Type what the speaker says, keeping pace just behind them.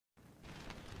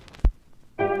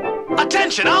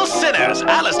Attention all sinners,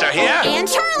 Alistair here. And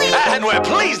Charlie. And we're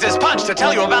pleased as punch to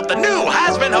tell you about the new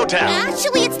Has-Been Hotel.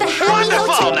 Actually, it's the Happy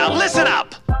Wonderful, Hotel. now listen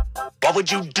up. What would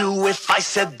you do if I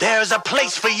said there's a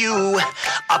place for you?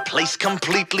 A place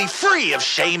completely free of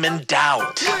shame and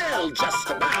doubt. Well, just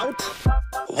about.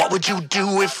 What would you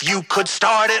do if you could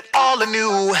start it all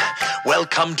anew? Well,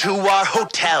 come to our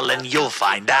hotel and you'll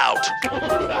find out.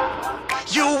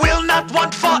 You will not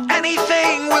want for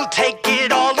anything, we'll take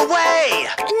it all away.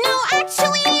 No,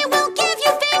 actually, we'll give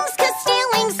you things, 'cause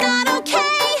stealing's not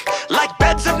okay. Like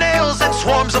beds of nails and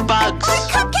swarms of bugs. Or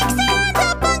cupcakes and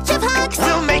a bunch of hugs.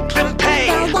 We'll make them pay.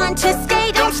 They'll want to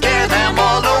stay, Don't scare them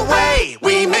all away.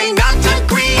 We may not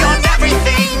agree on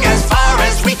everything as far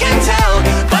as we can tell,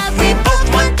 but we both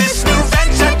want this new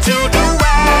venture to do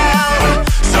well.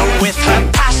 So with her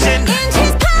passion And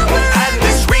his power. and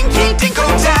this rinky-dink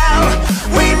hotel,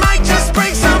 we might just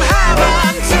bring some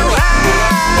heaven to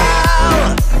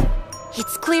hell.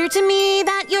 It's clear to me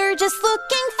that you're just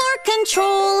looking for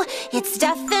control. It's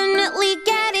definitely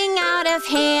getting out of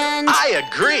hand. I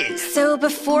agree. So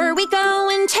before we go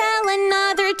and tell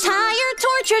another tired,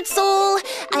 tortured soul,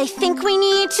 I think we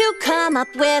need to come up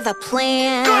with a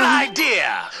plan. Good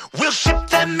idea. We'll ship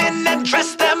them in and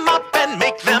dress them up and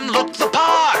make them look the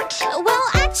part. Well,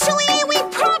 actually, we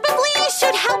probably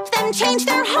should help them change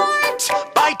their heart.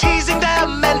 By teasing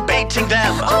them and baiting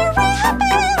them. Or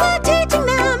rehabilitating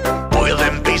them. Boil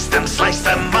them, baste them, slice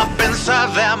them up and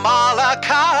serve them a la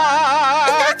carte.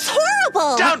 That's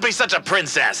horrible. Don't be such a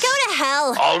princess. Go to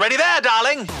hell. Already there,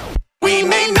 darling. We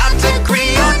may not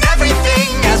agree on